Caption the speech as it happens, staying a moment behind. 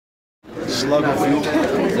SluggaView.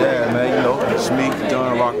 Yeah, man, you know, it's me,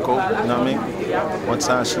 Don Rocco, you know what I mean? One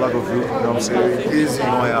time SluggaView, you know what I'm saying? Easy. You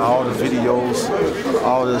know, have all the videos,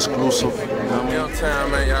 all the exclusive, you know what I mean? Young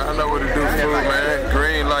time, man, y'all know what to do, fool, man.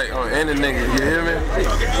 Green light on any nigga, you hear me?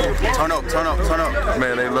 Turn up, turn up, turn up.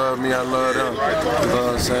 Man, they love me, I love them. You know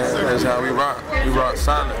what I'm saying? That's how we rock. We rock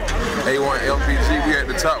solid. A1 LPG, we at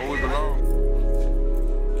the top where we belong.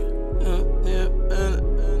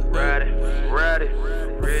 Ready.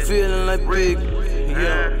 Feeling like big,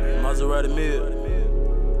 yeah. Maserati Milz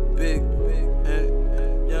Big,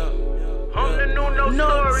 yeah. I'm the new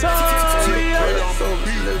notorious.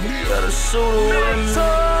 Gotta shoot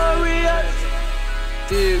notorious.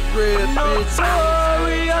 Dig red bitch.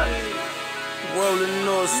 Rolling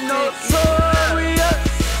no sticky.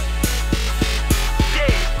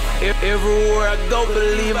 Everywhere I go,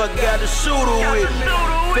 believe I got a shooter with me.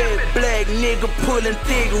 Fat black nigga pulling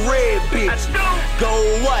thick red bitch.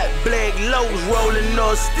 Gold white, black lows rolling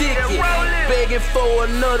no sticky. Begging for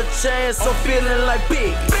another chance, I'm feeling like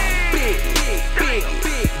big.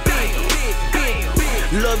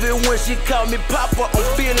 Love it when she call me Papa, I'm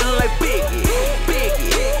feeling like Biggie.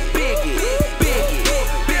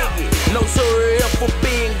 Notorious for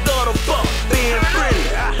being gutter, fuck being pretty.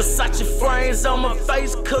 Versace frames on my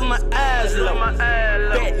face cause my eyes low.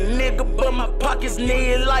 Fat nigga but my pockets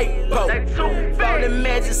need light pole. Found in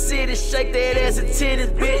Magic City, shake that ass and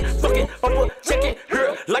titties, bitch. Fucking up, check it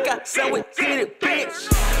here like I sound with titty, bitch.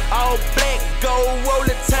 All black, gold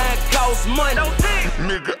rolling, time costs money.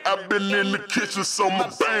 Nigga, I been in the kitchen so my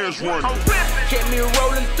bands running. Kept me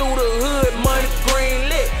rolling through the hood, money green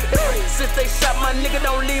lit. Since they shot my nigga,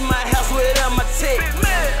 don't leave my house without my tech.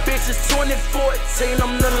 Bitch, it's 2014,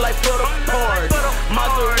 I'm nothing like for the party.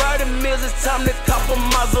 Maserati Milz, it's time to cop a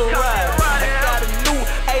Maserati. I got a new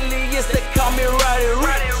alias, they call me Roddy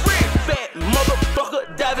Rich. Fat motherfucker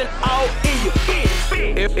diving all in your bitch.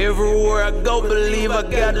 Everywhere I go, believe I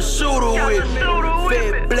got a shooter with me.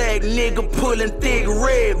 Fat black nigga pulling thick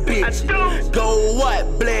red bitch. Gold white,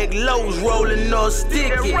 black lows rolling no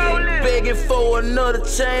sticky. Begging for another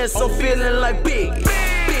chance, I'm feeling like big.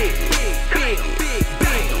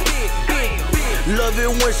 Love it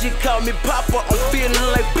when she call me Papa, I'm feeling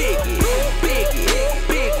like Biggie.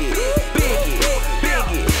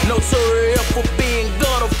 Notorious for being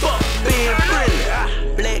gutter, fuck being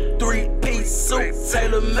friendly. Black 3-piece suit,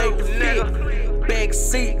 tailor-made to fit. Back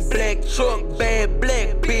seat, black truck, bad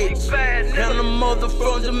black bitch. And the mother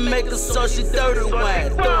from Jamaica, so she dirty wine.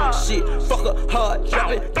 Throwing shit, fuck her hard, drop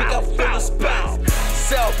it, pick up for the spine.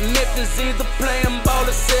 South Memphis either playing ball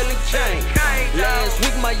or selling cane. Last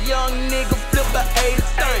week my young nigga flipped a 80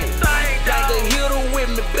 thing. Got a hitter with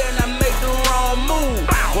me, better not make the wrong move.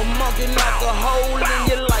 One monkey knock a hole in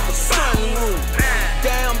you like a sunroof.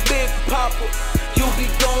 Damn big papa, you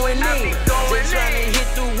be going in. Just tryna hit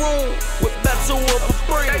the room with battle up a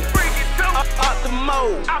free. Out the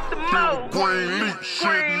mode. Green leak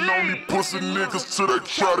shitting on these pussy niggas till they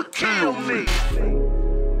try to kill me.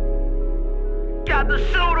 Got the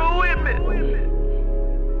shooter with me.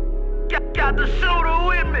 Got the shooter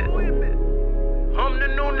with me. I'm the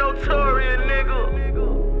new notorious nigga.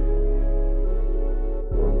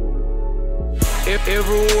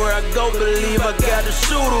 Everywhere I go, believe I got a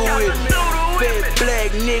shooter with me. Fat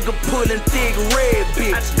black nigga pulling thick red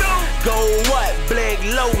bitch. Gold white, black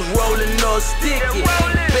lows rolling no sticky.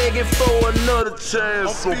 Begging for another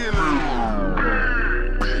chance.